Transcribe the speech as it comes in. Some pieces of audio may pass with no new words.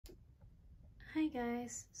Hi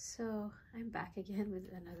guys, so I'm back again with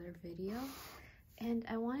another video, and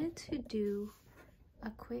I wanted to do a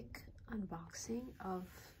quick unboxing of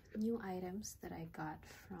new items that I got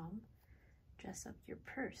from Dress Up Your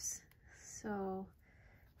Purse. So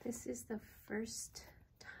this is the first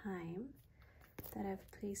time that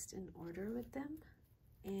I've placed an order with them,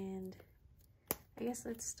 and I guess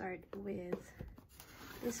let's start with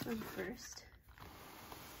this one first.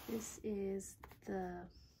 This is the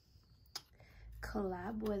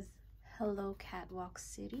collab with Hello Catwalk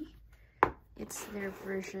City. It's their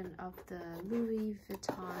version of the Louis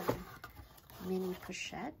Vuitton mini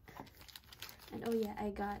pochette. And oh yeah, I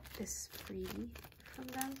got this freebie from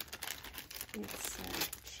them. It's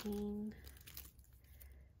a chain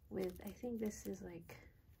with, I think this is like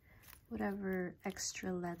whatever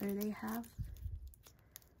extra leather they have.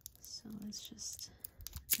 So let's just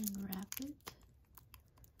unwrap it.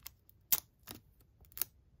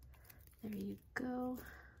 There you go.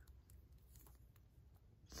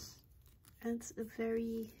 And it's a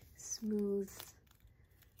very smooth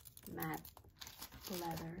matte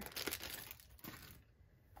leather.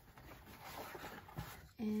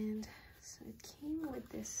 And so it came with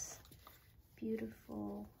this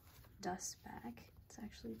beautiful dust bag. It's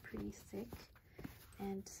actually pretty thick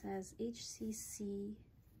and it says HCC.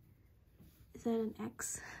 Is that an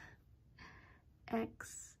X?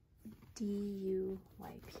 XDUYP.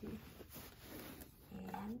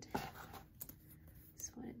 And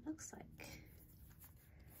that's what it looks like.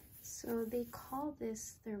 So they call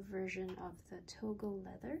this their version of the Togo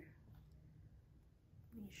leather.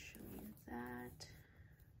 Let me show you that.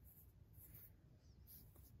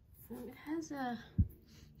 And it has a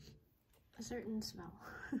certain smell,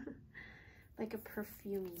 like a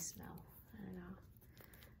perfumey smell. I don't know.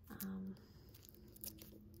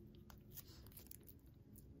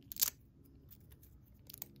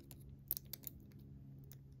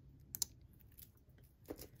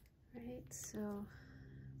 Right, so it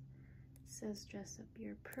says Dress Up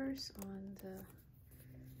Your Purse on the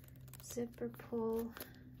zipper pull.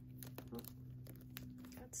 Oh,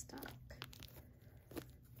 got stuck.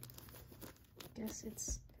 Guess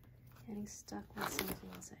it's getting stuck with something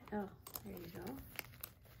inside. Oh, there you go.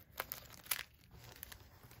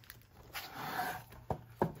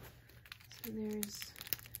 So there's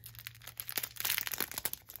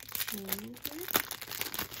chain here.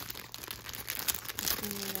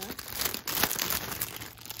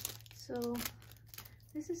 So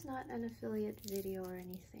this is not an affiliate video or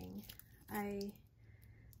anything. I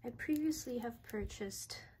previously have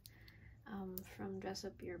purchased from Dress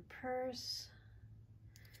Up Your Purse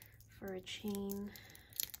for a chain,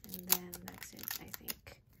 and then that's it. I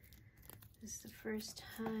think this is the first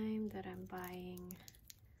time that I'm buying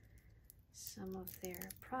some of their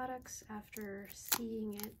products after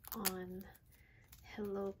seeing it on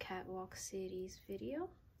Hello Catwalk City's video.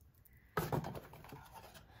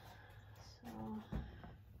 So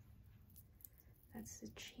that's the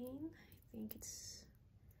chain. I think it's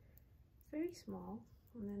very small,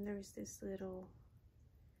 and then there's this little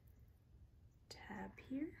tab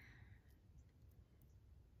here.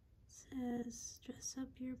 It says Dress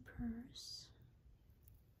Up Your Purse.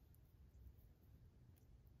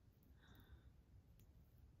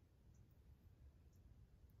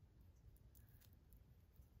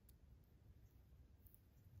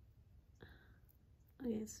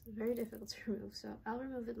 Okay, it's very difficult to remove, so I'll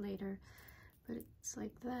remove it later, but it's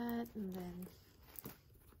like that. And then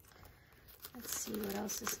let's see what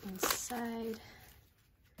else is inside.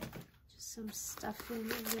 Just some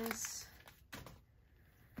stuffing, I guess.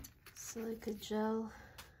 Silica gel,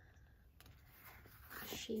 a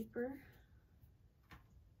shaper,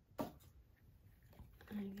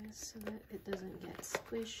 I guess, so that it doesn't get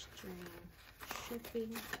squished during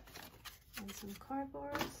shipping, and some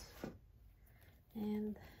cardboard.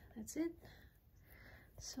 And that's it.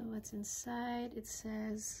 So what's inside? It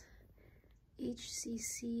says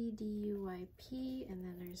HCC DUYP, and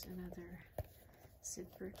then there's another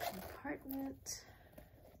zipper compartment.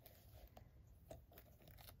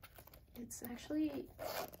 It's actually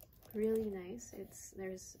really nice.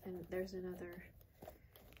 There's another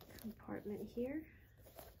compartment here.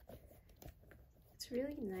 It's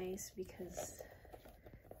really nice because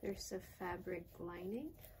there's a fabric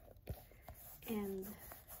lining. And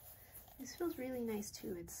this feels really nice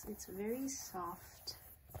too. It's very soft,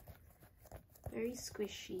 very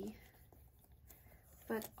squishy,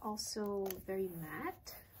 but also very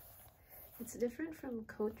matte. It's different from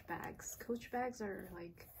Coach bags. Coach bags are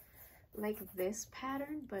like this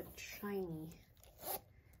pattern, but shiny,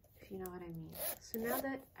 if you know what I mean. So now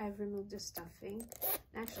that I've removed the stuffing,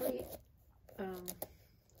 actually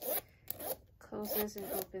closes and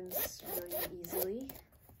opens really easily.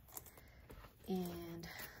 And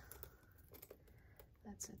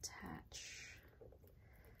let's attach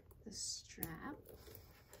the strap.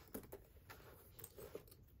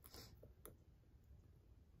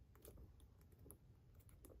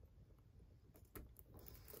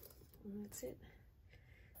 And that's it.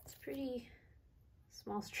 It's pretty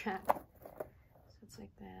small strap, so it's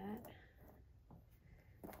like that.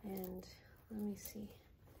 And let me see,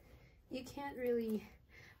 you can't really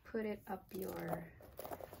put it up your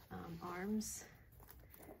arms.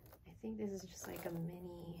 I think this is just like a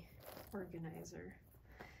mini organizer,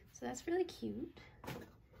 so that's really cute.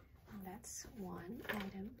 And that's one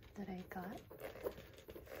item that I got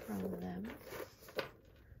from them.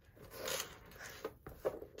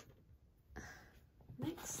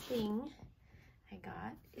 Next thing I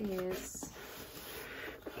got is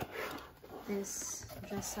this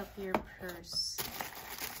dress up your purse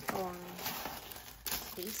phone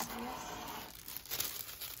case, I guess.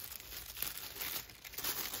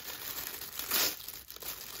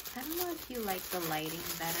 I don't know if you like the lighting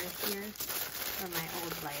better here or my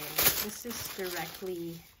old lighting. This is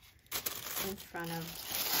directly in front of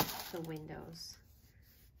the windows.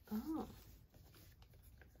 Oh.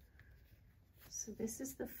 So this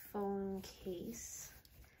is the phone case.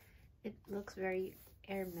 It looks very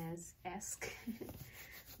Hermes-esque.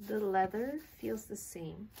 The leather feels the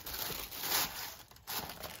same.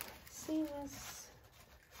 Same as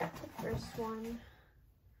the first one.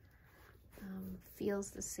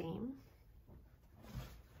 Feels the same.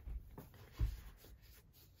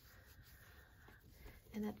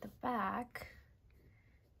 And at the back,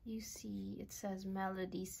 you see it says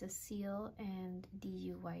Melody Cecile and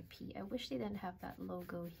DUYP. I wish they didn't have that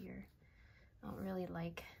logo here. I don't really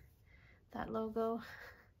like that logo.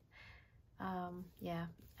 Yeah,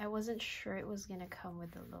 I wasn't sure it was gonna come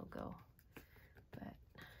with the logo, but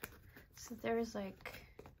so there's like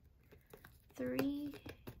 3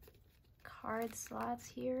 card slots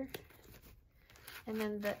here, and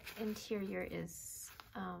then the interior is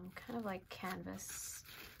kind of like canvas,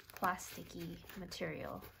 plasticky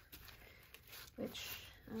material, which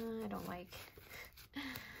I don't like.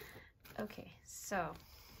 Okay, so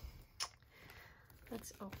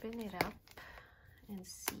let's open it up and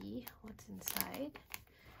see what's inside.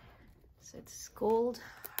 So it's gold,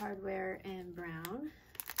 hardware, and brown.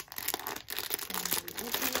 And we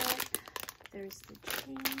open it. There's the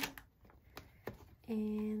chain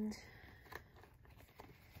and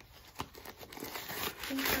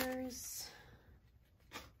papers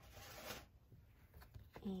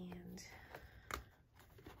and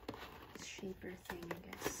shaper thing, I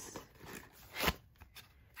guess,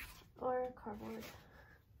 or cardboard.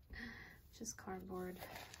 Just cardboard.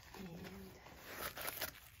 And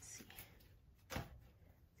let's see, I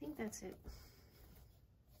think that's it.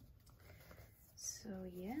 So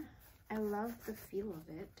yeah, I love the feel of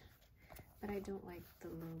it, but I don't like the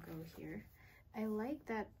logo here. I like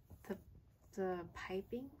that the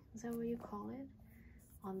piping, is that what you call it,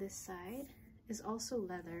 on this side is also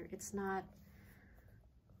leather. It's not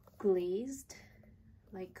glazed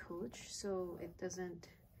like Coach, so it doesn't,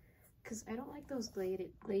 because I don't like those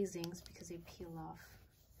glazings because they peel off.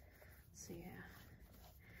 So yeah,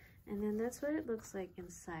 and then that's what it looks like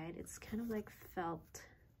inside. It's kind of like felt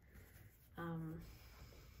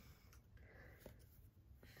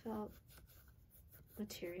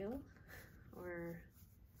material, or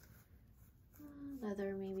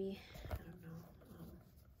leather maybe, I don't know.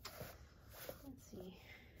 Let's see,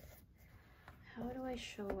 how do I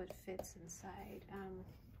show what fits inside?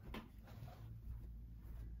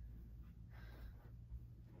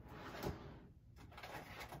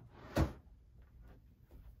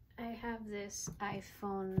 I have this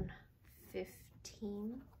iPhone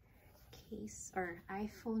 15 case, or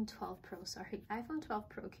iPhone 12 Pro, sorry, iPhone 12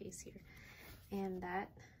 Pro case here, and that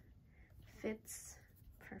fits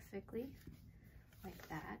perfectly like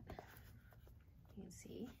that. You can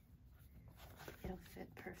see it'll fit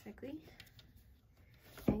perfectly,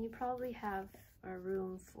 and you probably have a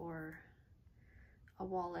room for a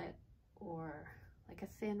wallet or like a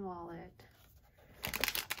thin wallet.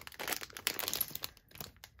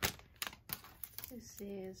 This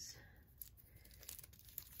is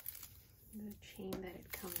the chain that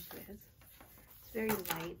it comes with. It's very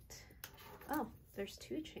light. Oh, there's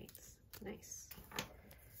 2 chains. Nice.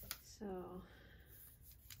 So,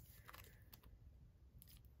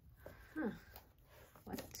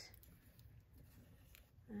 what?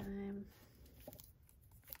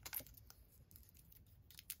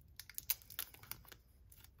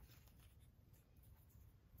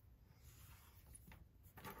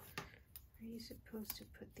 Are you supposed to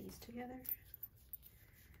put these together?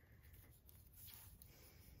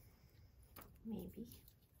 maybe.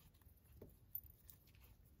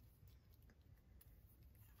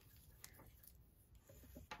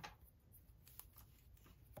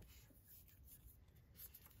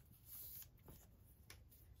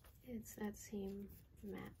 It's that same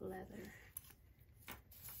matte leather.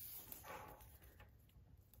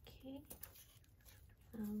 Okay.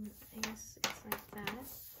 I guess it's like that.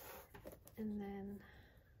 And then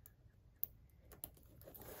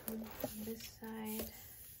on this side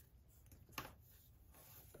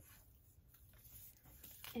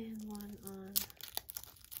and one on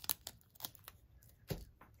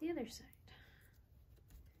the other side.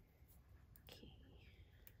 Okay.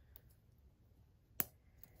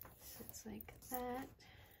 So it's like that.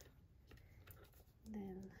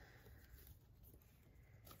 Then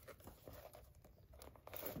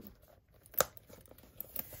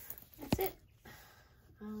that's it.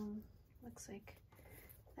 Looks like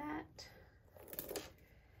that.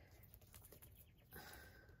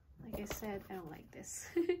 Like I said, I don't like this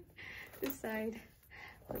this side,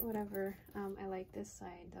 but whatever. I like this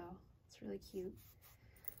side though. It's really cute.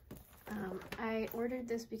 I ordered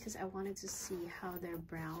this because I wanted to see how their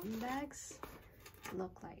brown bags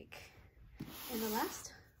look like. In the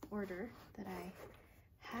last order that I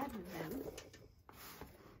had with them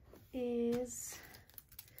is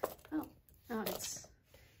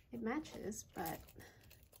it matches, but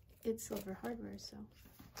it's silver hardware, so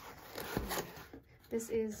this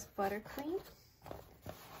is buttercream,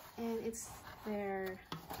 and it's their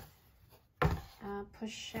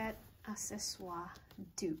Pochette accessoire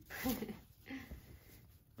dupe.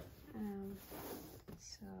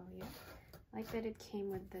 So yeah, I like that it came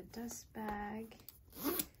with the dust bag.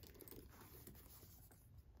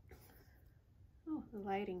 Oh, the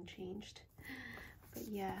lighting changed. But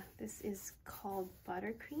yeah, this is called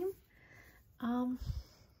buttercream.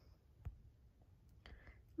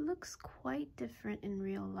 Looks quite different in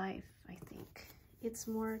real life, I think. It's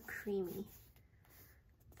more creamy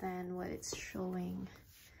than what it's showing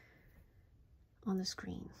on the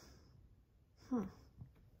screen.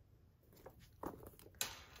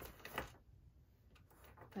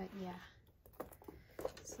 But yeah,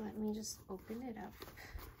 so let me just open it up,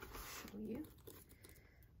 show you.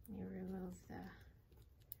 Let me remove the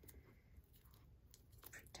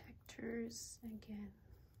protectors again.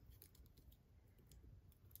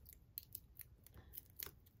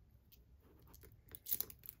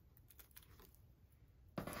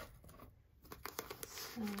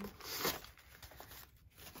 So,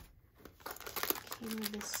 came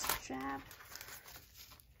with this strap,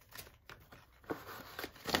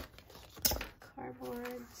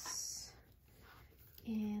 cardboards,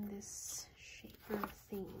 and this shaper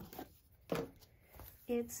thingy.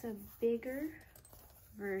 It's a bigger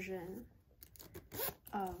version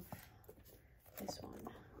of this one.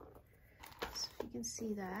 So if you can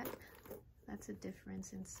see that, that's a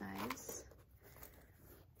difference in size.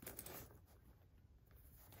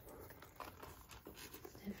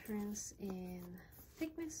 Difference in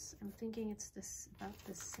thickness. I'm thinking it's about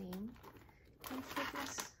the same in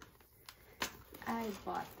thickness. I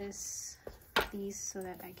bought these so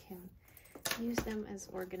that I can use them as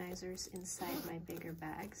organizers inside my bigger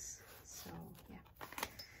bags. So yeah.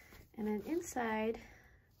 And then inside,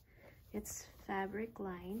 it's fabric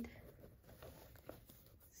lined.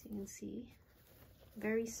 So you can see,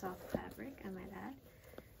 very soft fabric, I might add.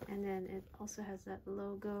 And then it also has that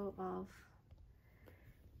logo of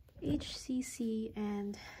HCC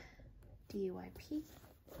and DYP.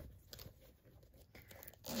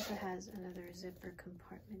 Also has another zipper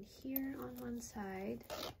compartment here on one side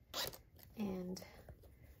and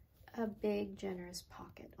a big generous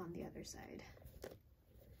pocket on the other side.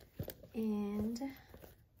 And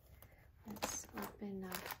let's open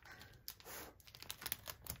up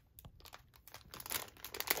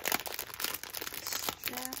the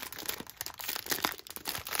strap.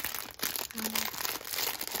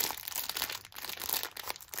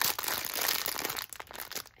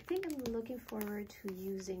 I think I'm looking forward to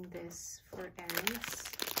using this for errands,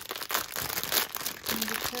 and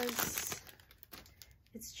because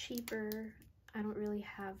it's cheaper, I don't really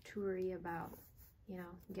have to worry about, you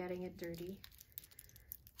know, getting it dirty,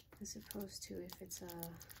 as opposed to if it's a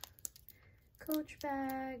Coach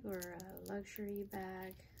bag or a luxury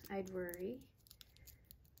bag. I'd worry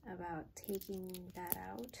about taking that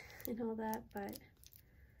out and all that, but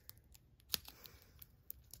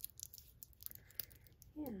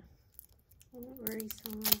yeah, I won't worry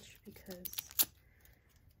so much because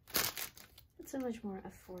it's a much more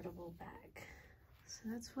affordable bag. So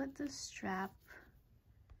that's what the strap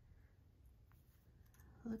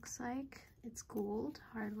looks like. It's gold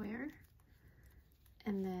hardware,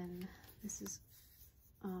 and then This is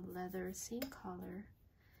leather, same color,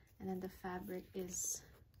 and then the fabric is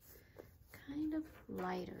kind of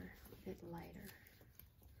lighter, a bit lighter,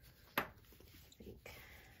 I think.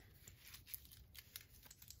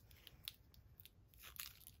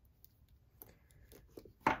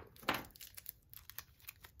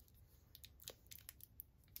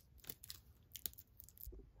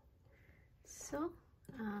 So,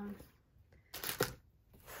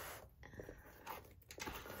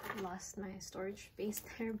 lost my storage space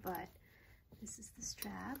there, but this is the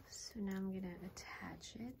strap. So now I'm gonna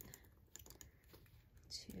attach it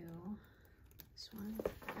to this one.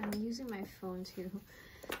 I'm using my phone to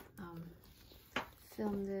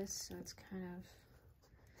film this, so it's kind of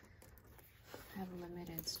have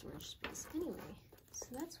limited storage space. Anyway, so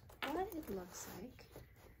that's what it looks like.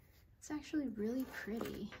 It's actually really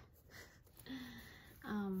pretty.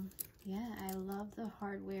 Yeah, I love the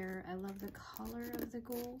hardware. I love the color of the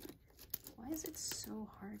gold. Why is it so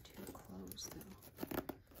hard to close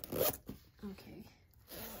though? Okay.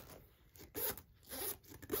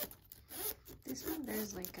 This one,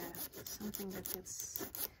 there's like something that gets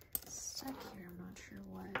stuck here. I'm not sure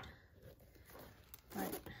what.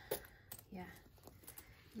 But yeah,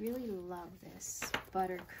 really love this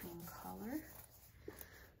buttercream color.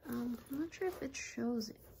 I'm not sure if it shows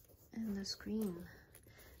it in the screen,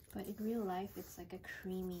 but in real life it's like a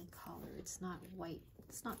creamy color. It's not white,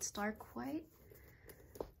 it's not stark white.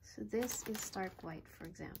 So this is stark white, for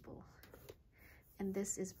example, and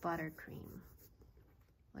this is buttercream.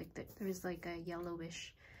 Like there's like a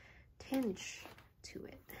yellowish tinge to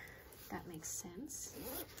it. That makes sense.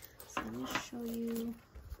 So let me show you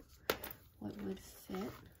what would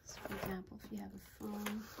fit. So for example, if you have a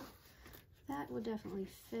phone, that would definitely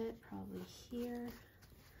fit, probably here.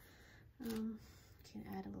 You can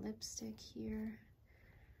add a lipstick here.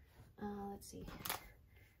 Let's see.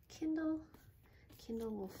 Kindle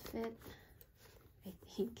will fit, I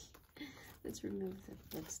think. Let's remove the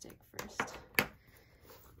lipstick first.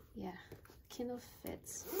 Yeah, Kindle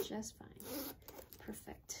fits just fine.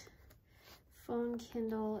 Perfect. Phone,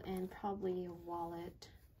 Kindle, and probably a wallet.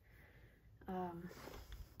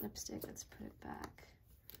 Lipstick, let's put it back.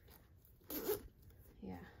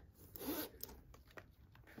 Yeah.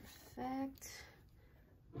 Perfect.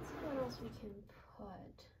 Let's see what else we can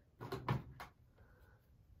put.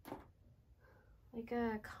 Like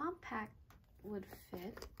a compact would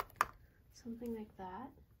fit. Something like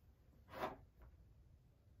that.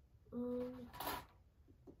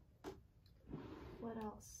 What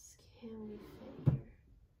else can we fit here?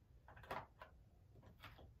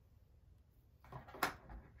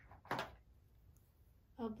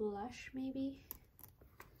 A blush, maybe?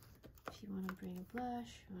 If you want to bring a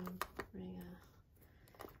blush, you want to bring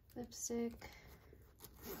a lipstick.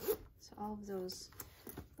 So all of those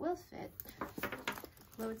will fit.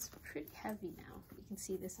 Although it's pretty heavy now. You can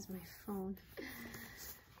see this is my phone.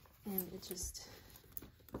 And it just...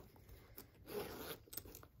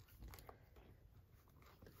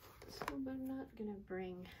 So I'm not gonna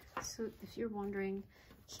bring... So if you're wondering,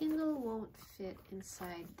 Kindle won't fit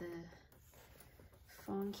inside the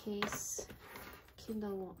phone case.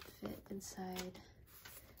 Kindle won't fit inside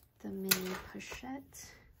the mini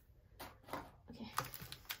pochette. Okay.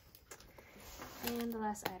 And the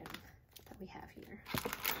last item that we have here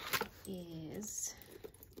is,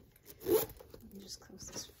 let me just close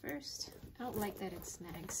this first. I don't like that it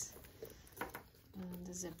snags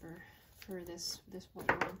the zipper for this white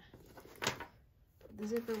one. The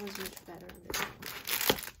zipper was much better on this one.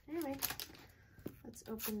 Anyway, let's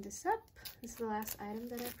open this up. This is the last item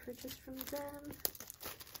that I purchased from them.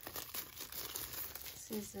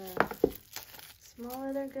 This is a small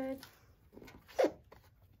leather good.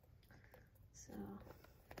 So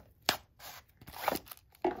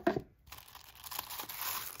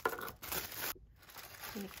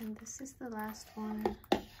okay, and this is the last one.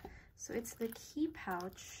 So it's the key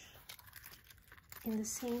pouch in the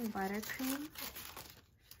same buttercream,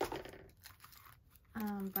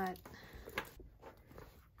 but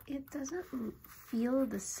it doesn't feel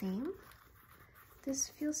the same. This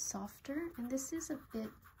feels softer, and this is a bit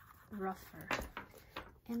rougher.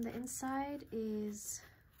 And the inside is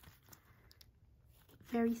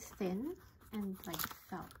very thin and like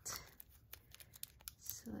felt.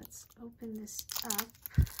 So let's open this up.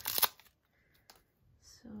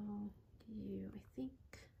 So I think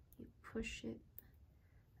you push it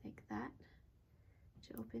like that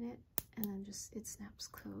to open it, and then just it snaps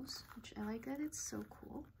closed, which I like that it's so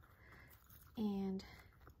cool. And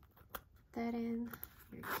that in,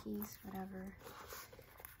 your keys, whatever.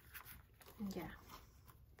 And yeah,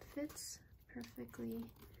 fits perfectly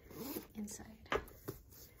inside.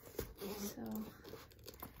 So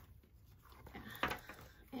yeah,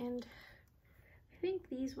 and I think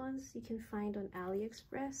these ones you can find on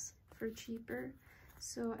AliExpress for cheaper.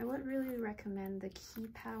 So I would really recommend the key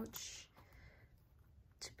pouch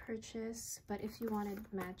to purchase, but if you wanted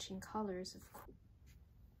matching colors, of course.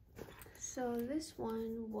 So this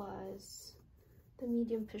one was the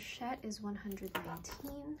medium Pochette is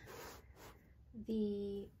 119.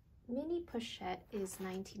 The mini Pochette is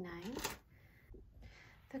 99.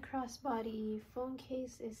 The crossbody phone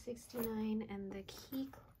case is 69, and the key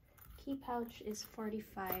pouch is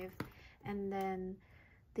 45. And then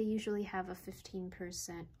they usually have a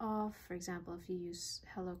 15% off. For example, if you use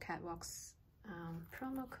Hello Catwalk's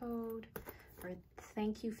promo code, or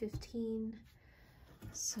thank you 15.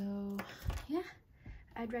 So yeah,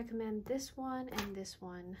 I'd recommend this one and this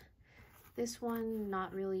one. This one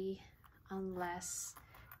not really, unless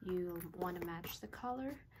you want to match the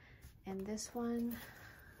color, and this one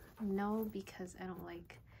no, because I don't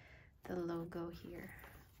like the logo here.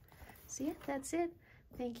 So yeah, that's it.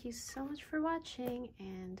 Thank you so much for watching,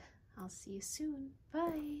 and I'll see you soon.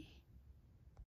 Bye.